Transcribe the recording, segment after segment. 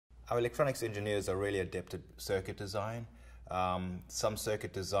Our electronics engineers are really adept at circuit design. Some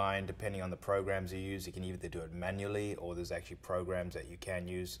circuit design, depending on the programs you use, you can either do it manually or there's actually programs that you can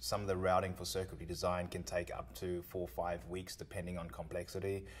use. Some of the routing for circuitry design can take up to 4 or 5 weeks depending on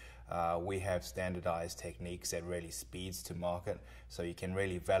complexity. We have standardized techniques that really speeds to market, so you can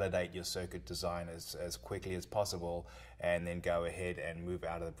really validate your circuit design as quickly as possible and then go ahead and move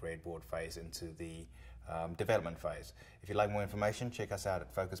out of the breadboard phase into the development phase. If you'd like more information, check us out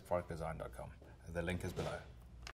at focusproductdesign.com. The link is below.